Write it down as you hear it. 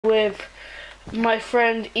with my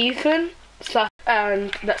friend Ethan,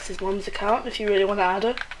 and that's his mum's account if you really want to add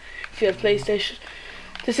her, if you have PlayStation.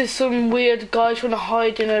 This is some weird guy trying to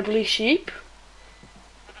hide in a blue sheep.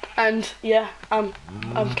 And yeah, I'm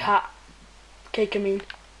Cat. Cake, I mean.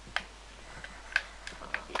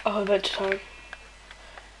 Oh, Adventure Time.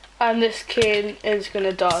 And this kid is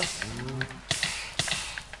gonna die.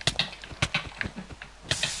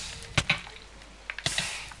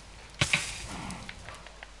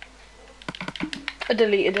 I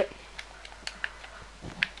deleted it.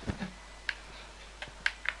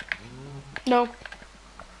 No.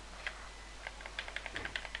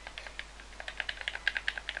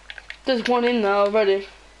 There's one in there already.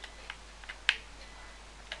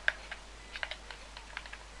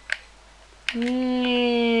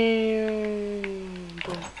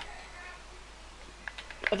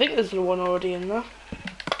 I think there's one already in there.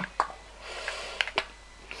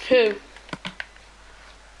 Who?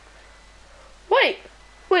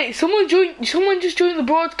 Wait, someone just joined the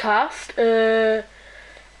broadcast, saying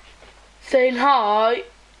hi,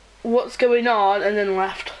 what's going on, and then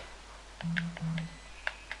left.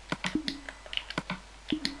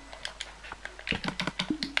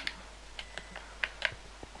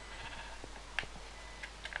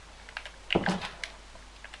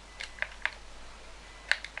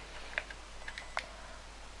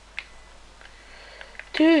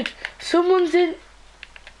 Dude, someone's in.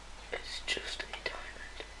 It's just a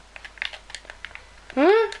diamond.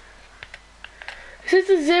 Huh? It says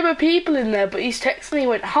there's 0 people in there, but he's texting me,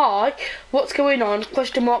 went, hi, what's going on?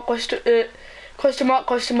 Question mark, question mark,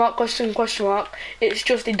 question mark, question mark. It's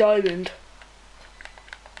just a diamond.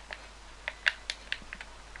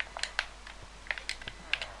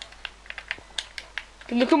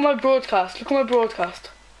 Look at my broadcast, Keep your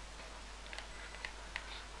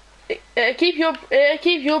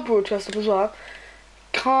broadcast up as well.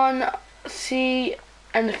 Can't see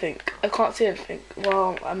anything. I can't see anything.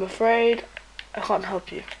 Well, I'm afraid I can't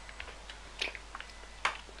help you.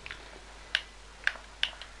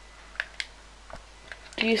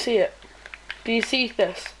 Do you see it? Do you see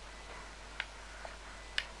this?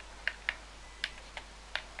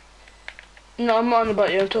 No, I'm not on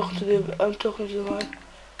about you. I'm talking to the line.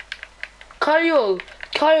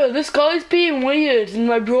 Kyle, this guy's being weird in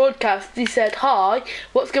my broadcast. He said, hi,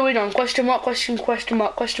 what's going on? Question mark, question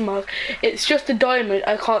mark. It's just a diamond.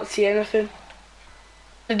 I can't see anything.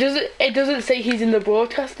 It doesn't say he's in the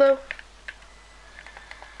broadcast though.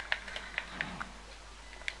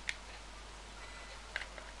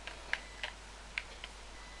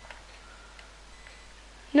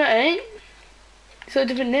 No, it ain't. He's got a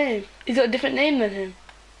different name. He's got a different name than him.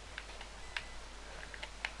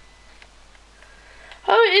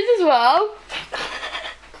 Oh, it is as well.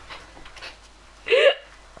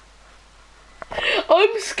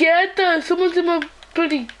 I'm scared though. Someone's in my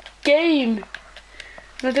bloody game.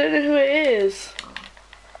 And I don't know who it is.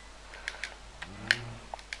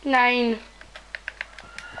 9.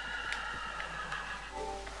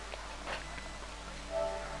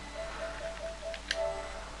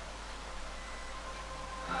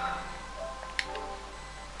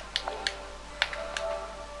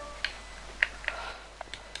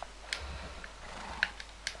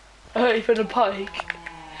 Even a pike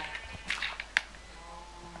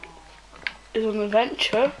is on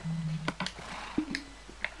adventure.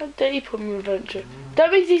 How dare you put me on adventure?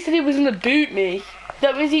 That means he said he was gonna boot me.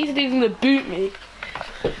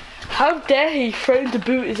 How dare he throw to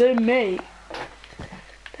boot his own mate?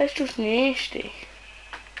 That's just nasty.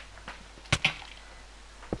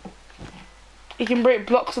 He can break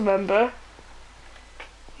blocks, remember?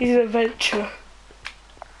 He's an adventure.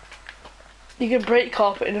 You can break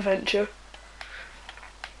carpet in adventure.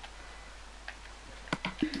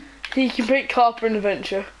 You can break carpet in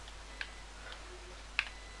adventure.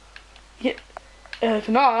 Yeah,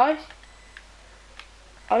 can I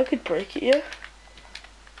could break it, yeah.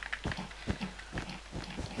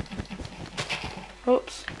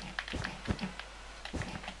 Oops.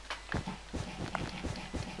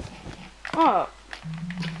 Ah.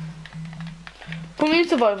 Put me in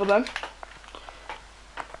survival then.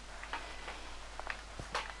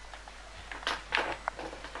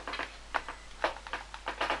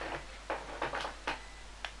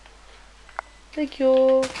 Thank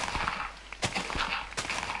you.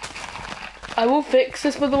 I will fix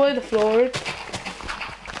this, by the way, the flooring.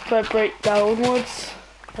 If I break downwards,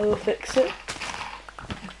 I will fix it.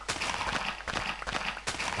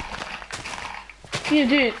 You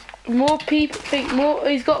dude, more people think more.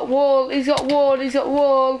 He's got wall.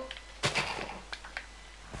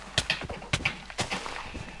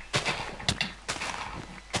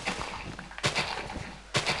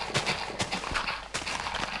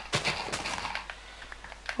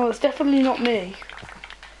 Oh, it's definitely not me.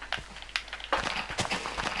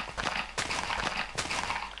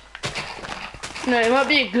 No, it might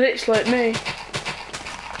be a glitch like me.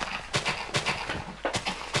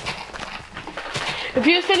 If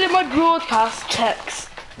you're still in my broadcast text,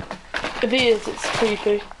 if he is, it's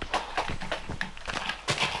creepy.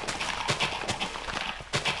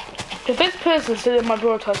 If this person's still in my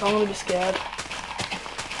broadcast, I'm gonna be scared.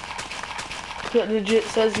 It legit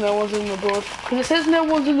says no one's in the broadcast. Because it says no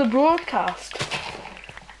one's in the broadcast.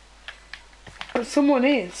 But someone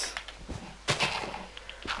is.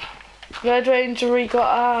 Red Ranger got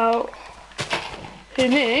out. Who,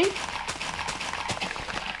 me?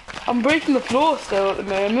 I'm breaking the floor still at the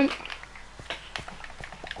moment.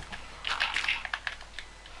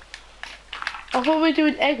 I thought we were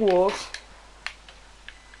doing egg wars.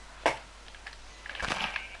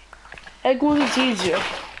 Egg wars is easier.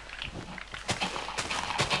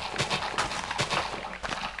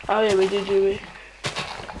 Oh yeah, we did, do we?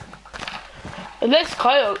 Unless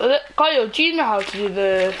Kyle, do you know how to do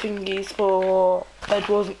the thingies for bed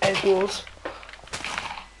wars and egg wars?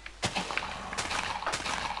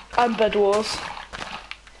 And bed wars.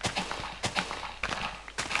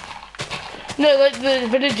 No, like the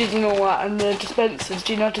villages and all that, and the dispensers,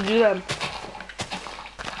 do you know how to do them?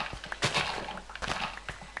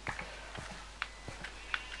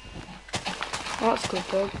 Oh, that's good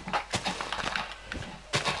then.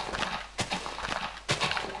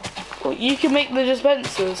 Well, you can make the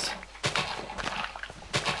dispensers.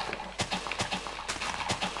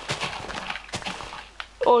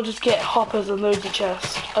 Or just get hoppers and loads of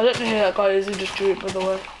chests. I don't know who that guy is who just drew it, by the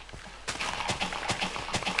way.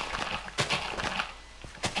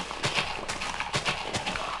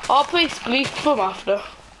 I'll play Spleef from after.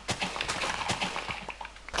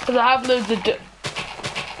 Because I have loads of dirt.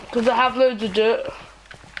 Because I have loads of dirt.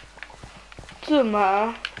 Doesn't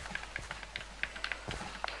matter.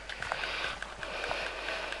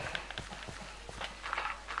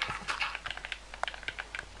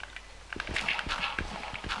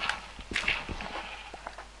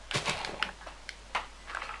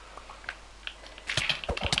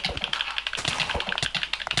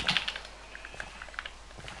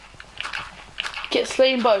 Get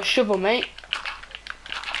slain by a shovel, mate.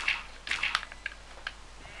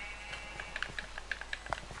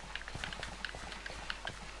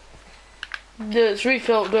 Dude, it's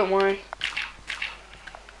refilled, don't worry.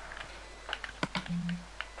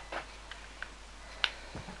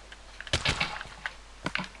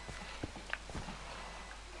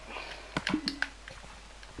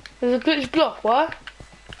 There's a glitch block, what?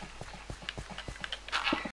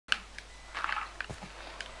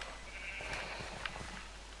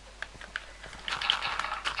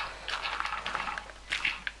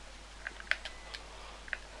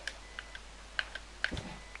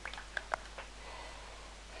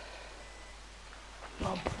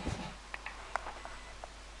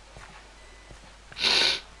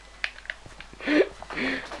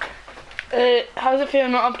 How's it feel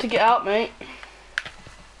not up to get out, mate?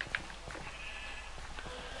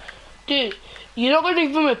 Dude, you're not going to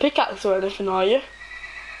give him a pickaxe or anything, are you?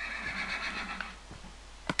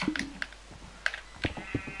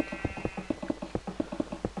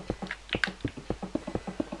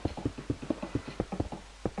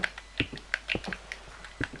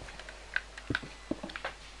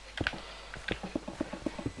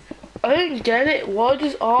 I don't get it. Why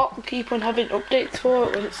does Ark keep on having updates for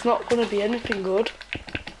it when it's not going to be anything good?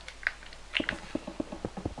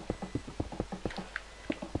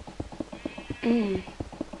 And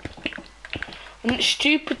it's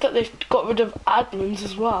stupid that they've got rid of admins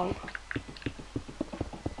as well.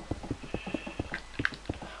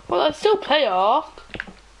 Well, I still play Ark.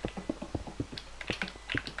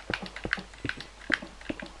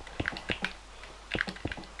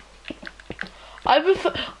 I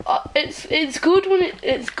prefer. It's good when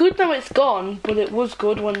it's good now it's gone, but it was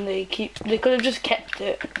good when they could have just kept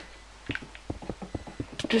it.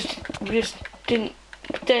 Just didn't.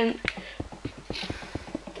 Then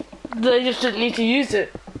they just didn't need to use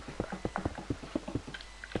it.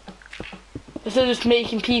 Instead of just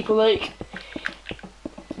making people like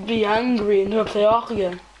be angry and never play Ark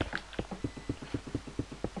again.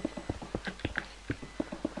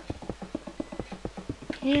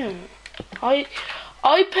 Yeah, I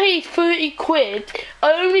paid 30 quid.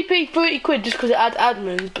 I only paid 30 quid just because it had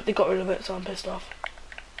admins, but they got rid of it, so I'm pissed off.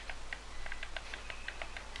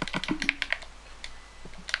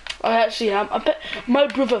 I actually am. I bet my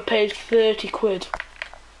brother paid 30 quid.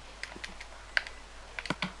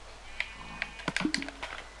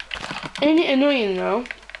 Ain't it annoying though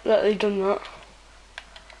that they've done that?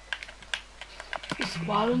 It's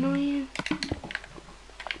wild annoying.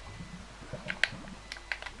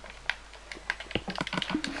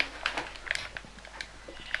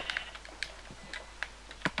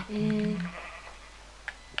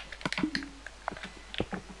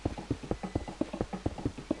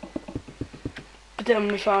 But then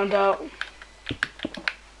we found out.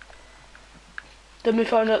 Then we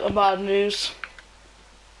found out the bad news.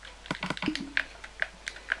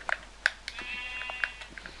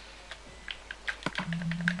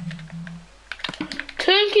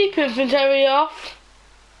 Keep inventory off.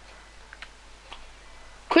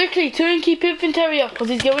 Quickly, turn keep inventory off because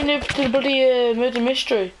he's going over to the bloody murder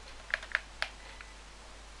mystery.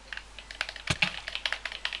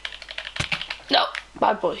 No,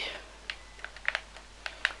 bad boy.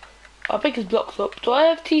 I think his block's up. Do I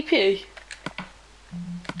have TP?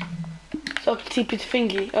 So I can TP the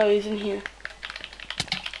thingy. Oh, he's in here.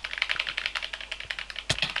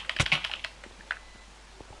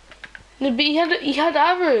 No, but he had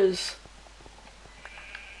arrows.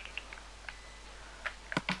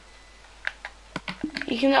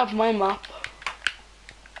 You can have my map.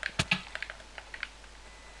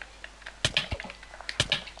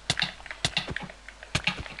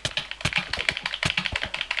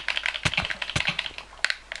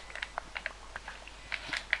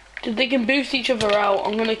 Dude, they can boost each other out.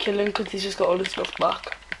 I'm gonna kill him because he's just got all his stuff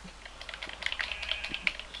back.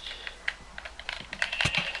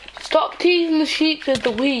 Stop teasing the sheep with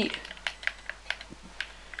the wheat.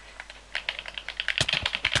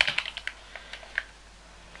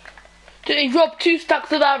 Dude, he robbed 2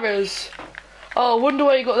 stacks of arrows. Oh, I wonder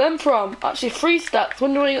where he got them from. Actually, 3 stacks.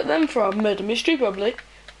 Wonder where he got them from. Murder mystery, probably.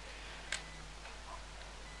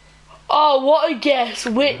 Oh, what a guess.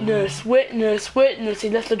 Witness, witness, witness. He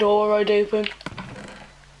left the door wide open.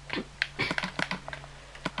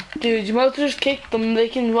 Dude, you might as well just kick them. They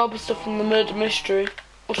can rob stuff from the murder mystery.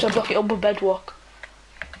 Or should I block it up with bedrock?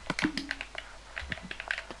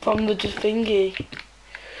 From the thingy.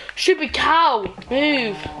 Stupid cow!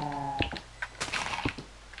 Move!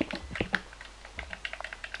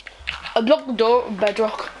 I blocked the door with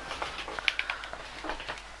bedrock.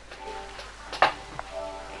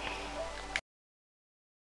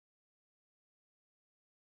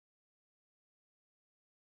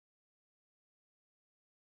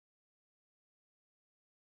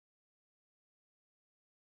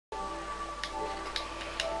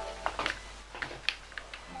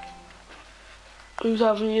 Who's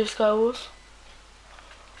having your skills?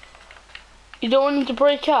 You don't want him to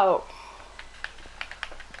break out?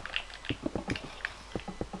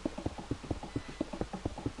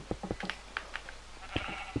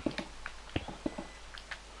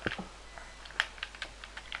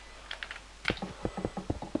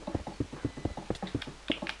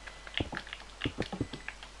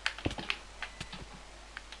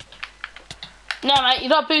 No mate, you're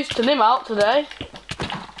not boosting him out today.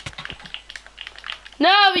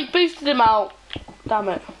 No, he boosted him out. Damn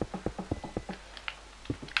it.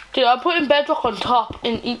 Dude, I'm putting bedrock on top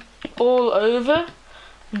and all over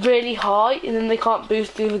really high, and then they can't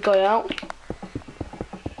boost the other guy out.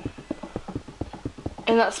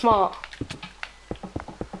 Isn't that smart?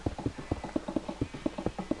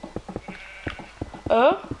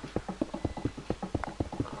 Oh?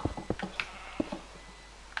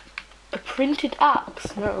 A printed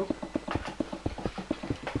axe? No.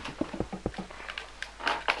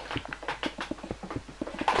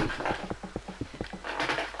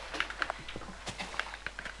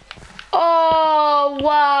 Oh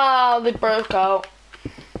wow, they broke out.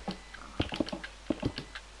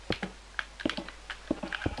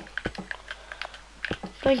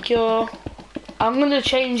 Thank you. I'm gonna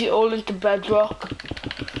change it all into bedrock.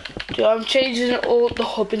 Dude, I'm changing it all the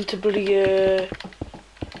hub into bloody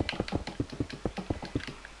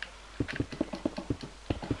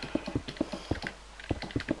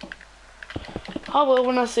I will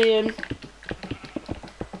when I see him.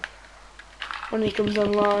 When he comes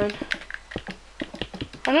online.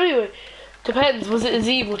 I know he would. Depends, was it his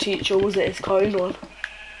evil teacher or was it his kind one?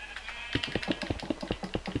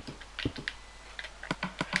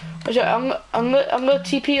 Actually, I'm gonna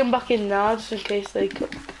TP him back in now just in case they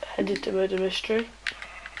headed to murder mystery.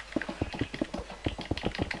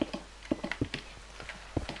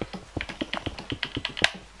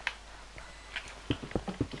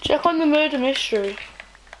 Check on the murder mystery.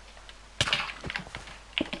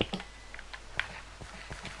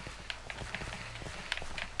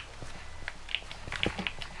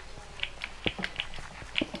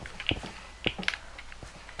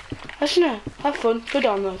 Actually no, have fun. Go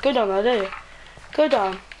down there, there you. Go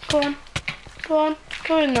down. Go on. Go on.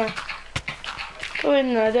 Go in there. Go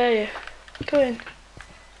in there, there you. Go in.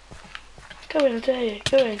 Go in, I dare you.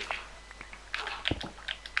 Go in.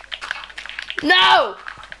 No!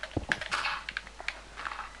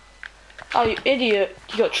 Oh, you idiot.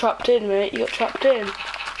 You got trapped in, mate. You got trapped in.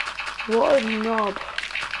 What a knob.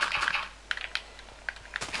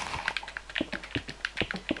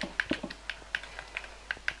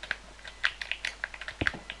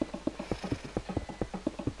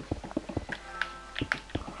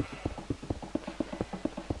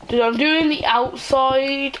 Dude, I'm doing the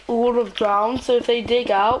outside wall of ground, so if they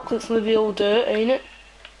dig out, because it's going to be all dirt, ain't it?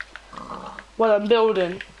 Well, I'm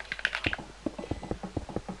building.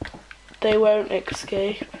 They won't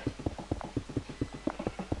escape.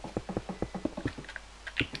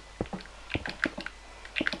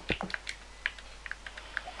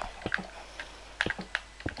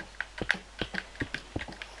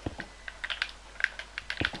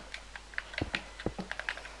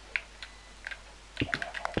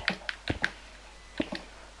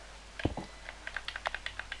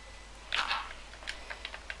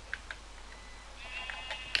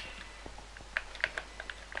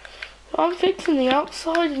 I'm fixing the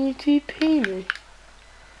outside and you TP me.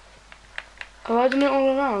 Have I done it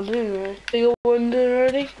all around, didn't I? So you're wondering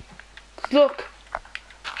already? 'Cause look,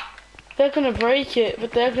 they're gonna break it,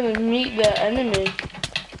 but they're gonna meet their enemy.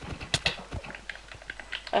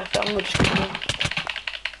 I'm gonna just kill them.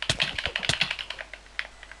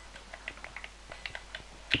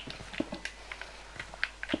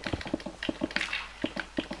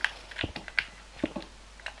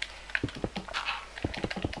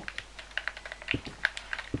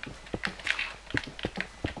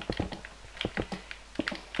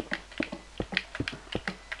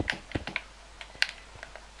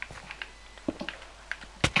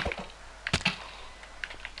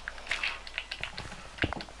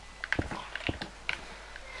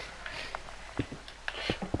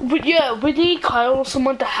 But yeah, we need Kyle or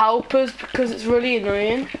someone to help us because it's really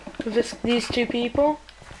annoying with these two people.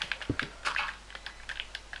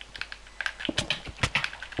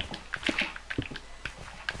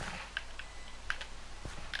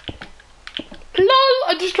 LOL!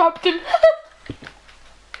 I just trapped him.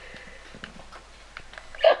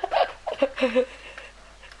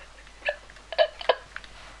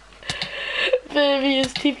 Baby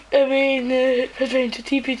is trying to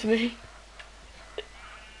TP to me.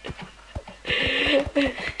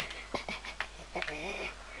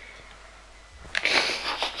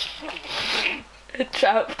 I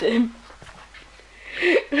trapped him.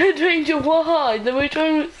 They're trying to hide. They were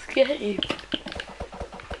trying to escape.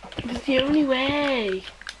 It was the only way.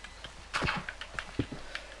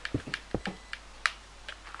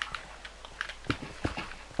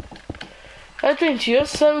 Edwin, you're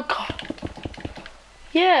so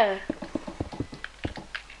yeah.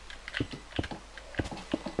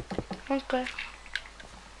 Okay.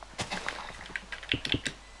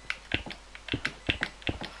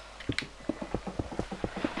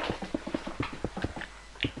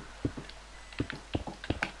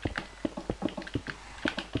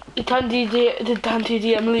 Did Dante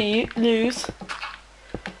DM lose?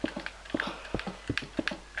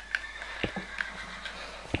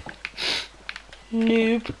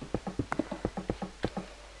 Noob.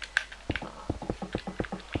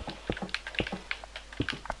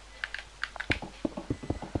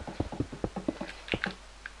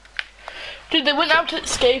 Dude, they went out to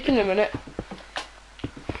escape in a minute.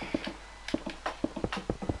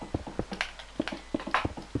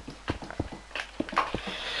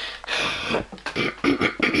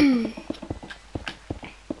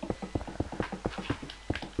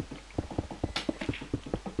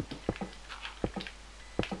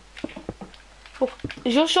 Oh,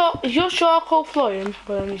 is your charcoal flying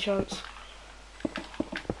by any chance?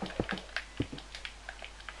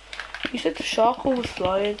 You said the charcoal was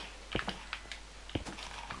flying.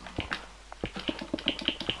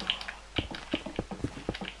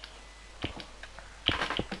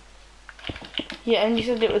 Yeah, and you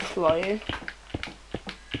said it was flying.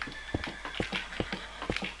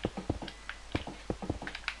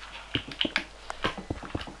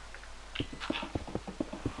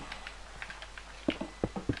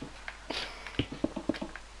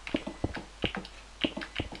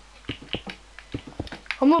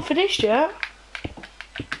 I'm not finished yet.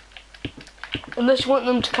 Unless you want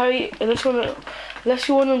them to unless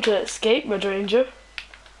you want them to escape, Red Ranger.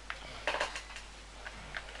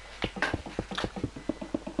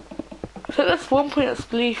 Set that spawn point at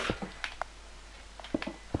Spleef.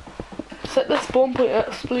 Set the spawn point at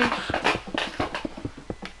Spleef.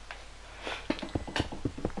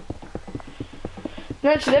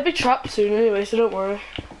 No, actually, they'll be trapped soon anyway, so don't worry.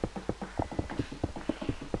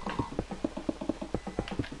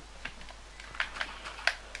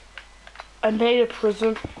 I made a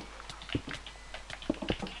prison.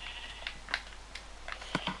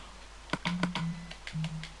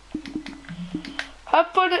 Have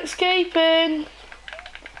fun escaping!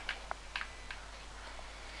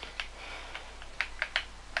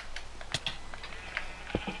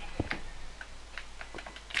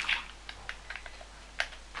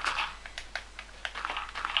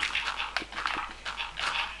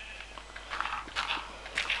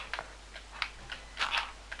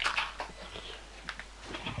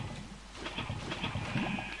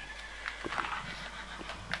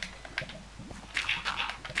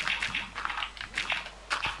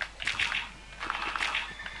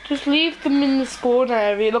 Just leave them in the spawn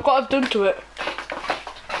area. Look what I've done to it.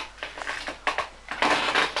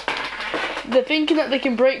 They're thinking that they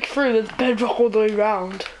can break through. There's bedrock all the way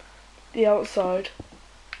around the outside.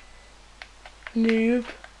 Noob.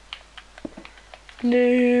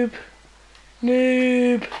 Noob.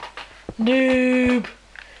 Noob. Noob.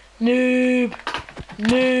 Noob.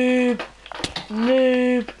 Noob.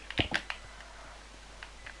 Noob.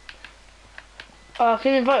 I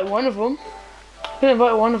can invite one of them. I'm gonna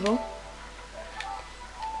invite one of them.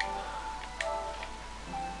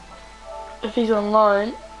 If he's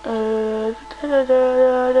online.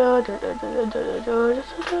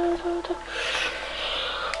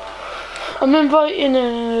 I'm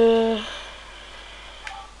inviting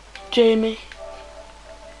Jamie.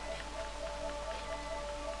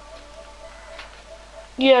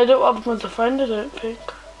 Yeah, I don't have him as a friend, I don't think.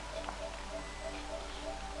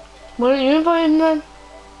 Why don't you invite him then?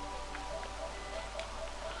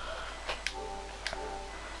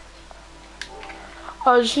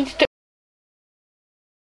 I just need to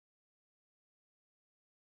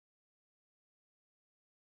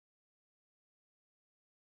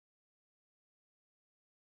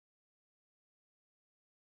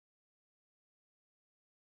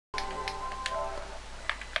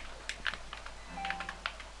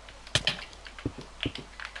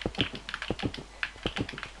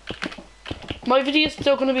my video is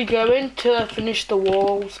still going to be going till I finish the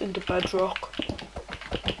walls into bedrock.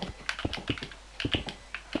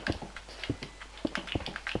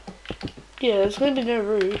 Yeah, there's going to be no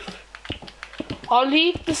roof. I'll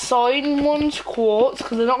leave the sign ones quartz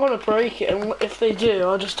because they're not going to break it, and if they do,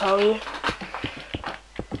 I'll just tell you.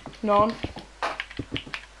 None.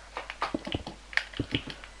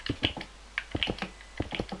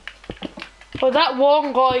 But that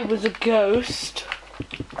one guy was a ghost.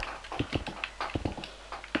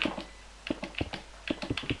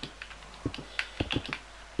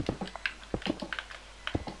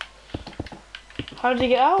 How did he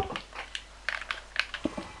get out?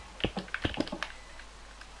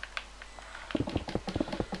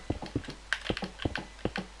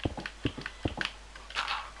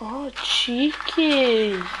 Oh,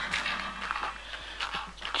 cheeky.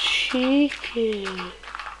 Cheeky.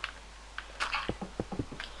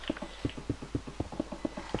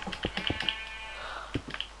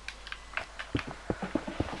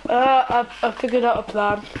 I figured out a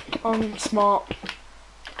plan. I'm smart.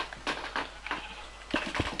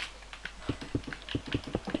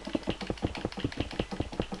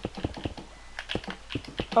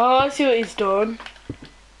 Oh, I see what he's done.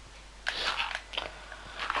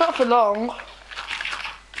 Not for long.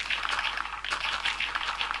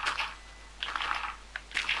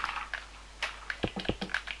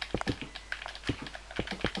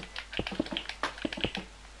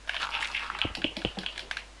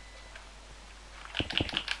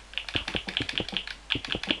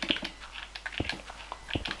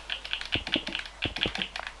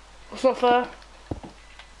 It's not fair.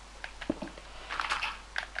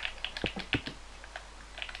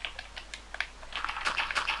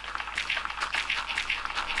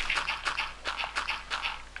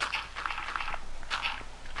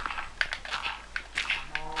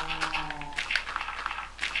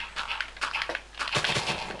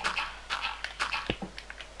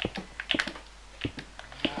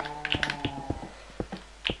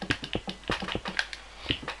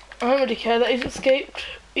 I don't really care that he's escaped.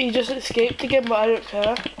 He just escaped again, but I don't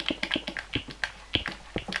care.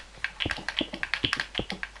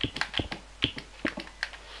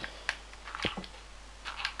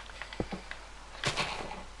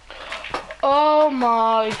 Oh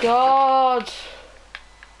my god.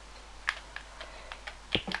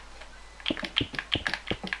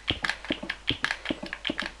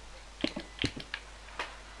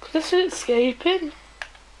 This is escaping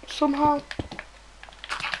somehow.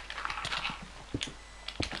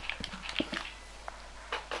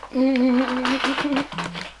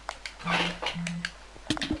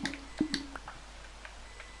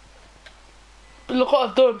 But look what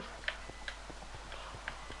I've done.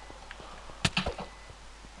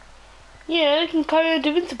 Yeah, they can carry on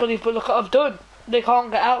invincibility, but look what I've done. They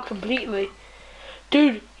can't get out completely.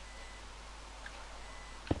 Dude,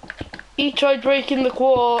 he tried breaking the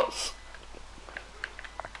quartz.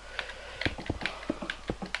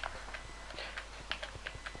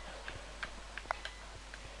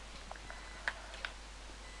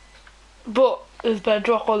 But there's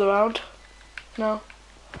bedrock all around now.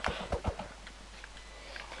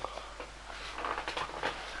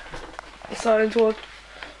 The silent one.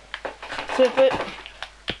 Flip it.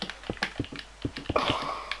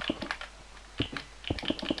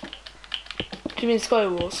 Do you mean Sky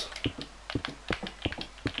Wars?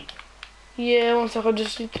 Yeah, one sec, I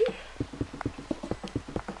just need to...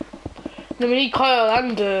 No, we need Kyle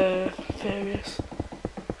and Furious.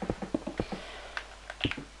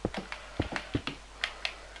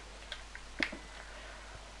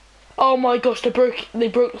 Oh my gosh, they broke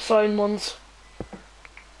the sign ones.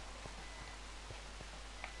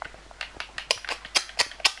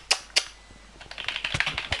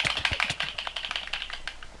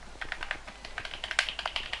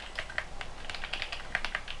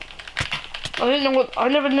 I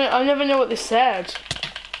never know what they said.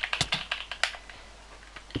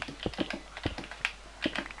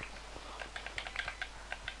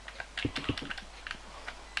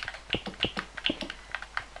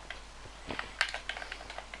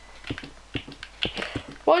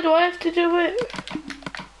 Why do I have to do it?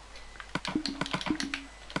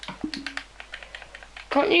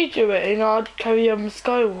 Can't you do it and I'll carry on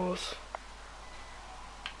Sky Wars?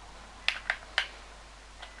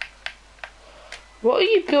 What are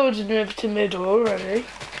you building over to middle already?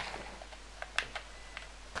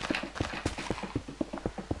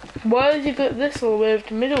 Why have you got this all the way over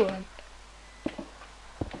to middle then?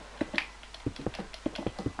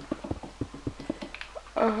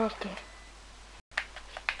 Oh, okay.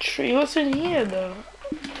 Tree, what's in here though?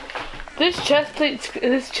 This chest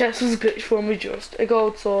was glitched for me just. A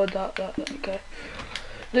gold sword, that, okay.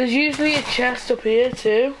 There's usually a chest up here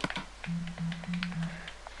too.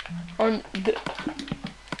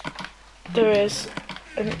 There is.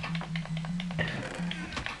 And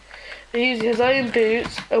it usually has iron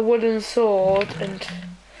boots, a wooden sword, and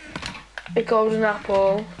a golden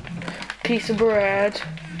apple, piece of bread,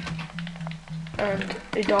 and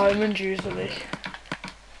a diamond usually.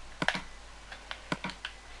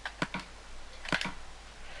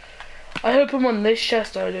 I hope I'm on this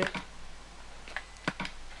chest, I do.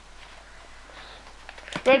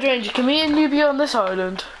 Red Ranger, can me and you be on this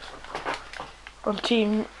island?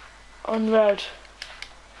 On red.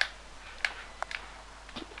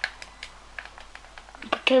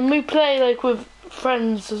 Can we play like with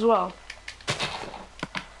friends as well?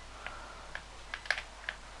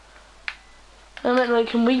 I meant like,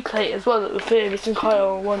 can we play it as well, like with Furious and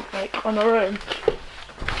Kyle like on our own?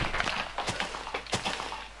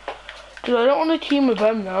 Dude, I don't want to team with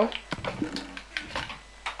them now.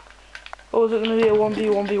 Or is it going to be a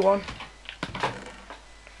 1v1v1?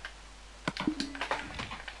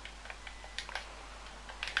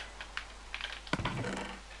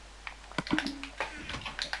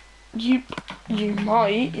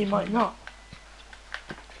 You might not.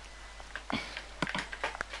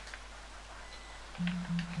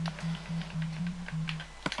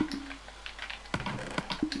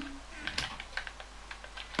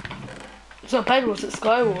 It's not Bed Wars, it's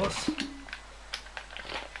Sky Wars.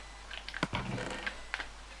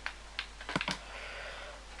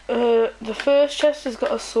 The first chest has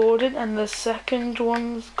got a sword in, and the second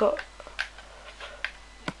one's got...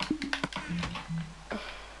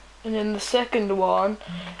 And in the second one,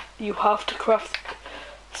 you have to craft...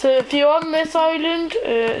 So if you're on this island,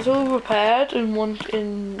 it's all repaired in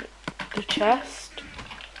the chest.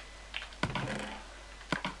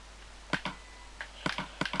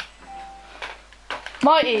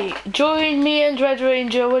 Mighty, join me and Red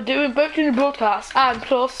Ranger. We're doing both in the broadcast, and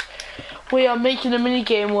plus, we are making a mini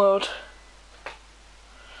game world.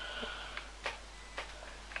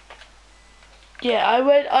 Yeah,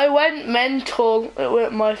 I went mental. It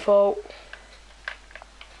wasn't my fault.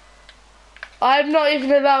 I'm not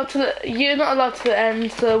even allowed to. You're not allowed to the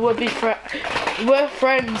end, so we'll be we're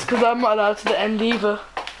friends because I'm not allowed to the end either.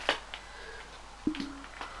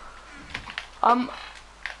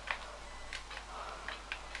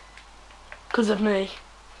 Because of me.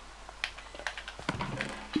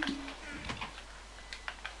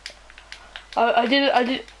 I did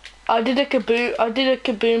a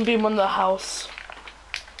kaboom beam on the house.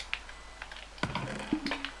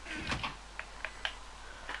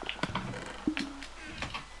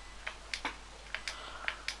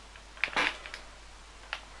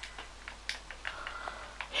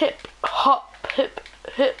 Hip hop, hip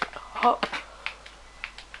hip Hop.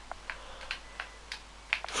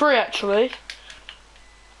 3 actually.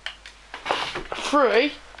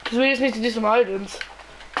 3, because we just need to do some islands.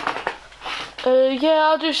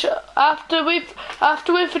 Yeah, I'll do after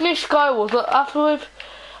we've finished Skywars.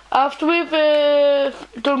 After we've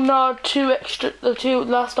done our the 2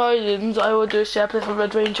 last islands, I will do a share play for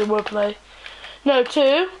Red Ranger Wordplay. No,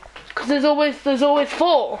 2, because there's always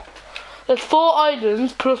 4. There's 4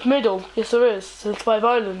 islands plus middle. Yes, there is. So there's 5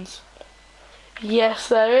 islands. Yes,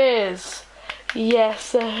 there is.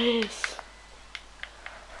 Yes, there is.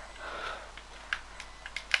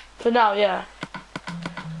 For now, yeah.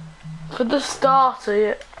 For the starter,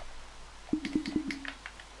 yeah.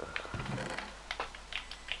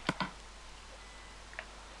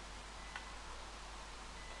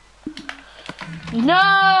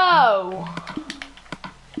 No!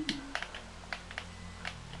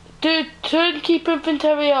 Dude, keep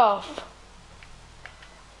inventory off.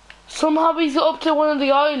 Somehow he's got up to one of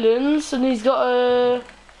the islands and he's got all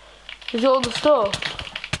the stuff.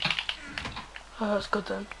 Oh, that's good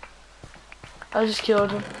then. I just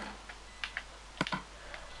killed him.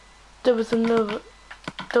 There was another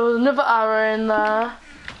arrow in there.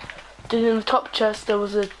 Then in the top chest there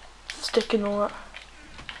was a stick and all that.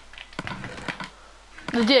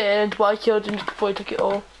 They did, but I killed him just before he took it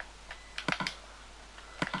all.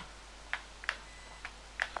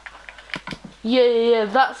 Yeah.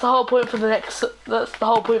 That's the whole point for the next. That's the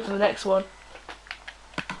whole point for the next one.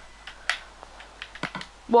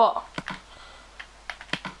 What?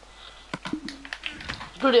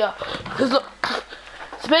 But yeah, because look.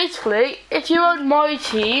 So basically, if you're on my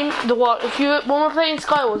team, when we're playing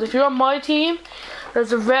Skywars, if you're on my team,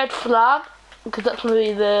 there's a red flag because that's gonna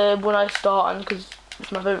be the one I start on because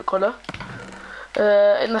it's my favourite colour.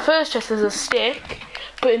 In the first chest there's a stick,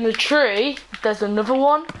 but in the tree there's another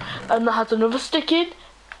one, and that has another stick in,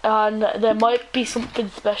 and there might be something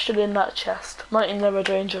special in that chest. Might in the Red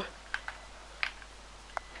Ranger.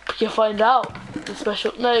 You'll find out. The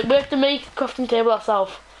special. No, we have to make a crafting table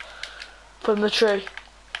ourselves from the tree.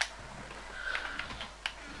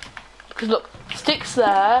 Because look, sticks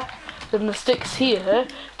there, then the sticks here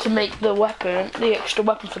to make the weapon, the extra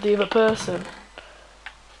weapon for the other person.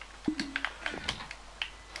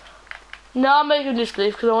 No, I'm making this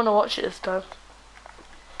leave because I want to watch it this time.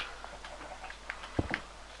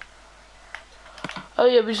 Oh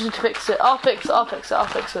yeah, we just need to fix it. I'll fix it.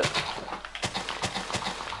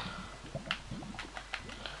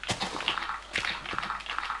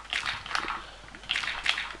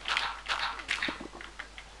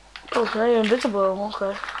 Okay, invisible,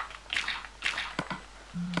 okay.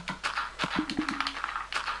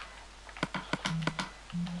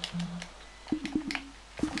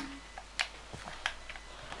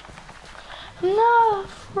 Not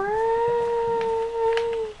afraid.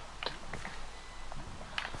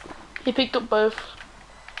 He picked up both.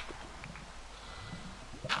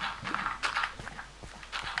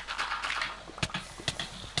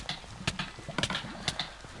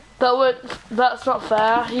 That's not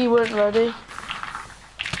fair. He weren't ready.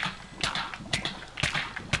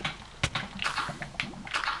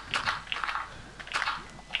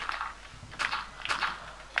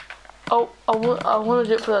 Oh, I want to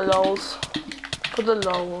do it for the lols. For the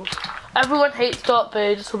lols. Everyone hates Dark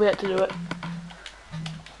Vader, so we had to do it.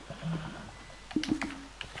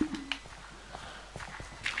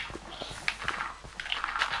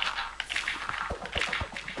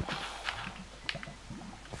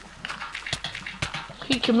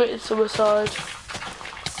 He committed suicide.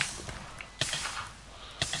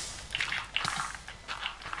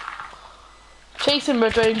 Chase him,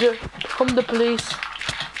 Red Ranger. Come the police.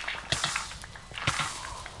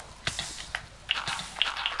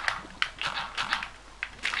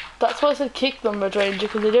 That's why I said kick them, Red Ranger,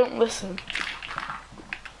 because they don't listen.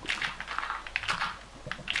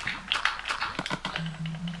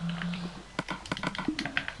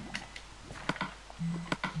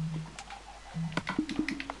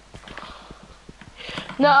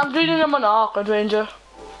 No, I'm doing them on Arc, Red Ranger.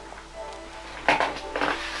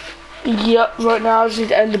 Yep, right now I just need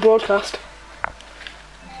to end the broadcast.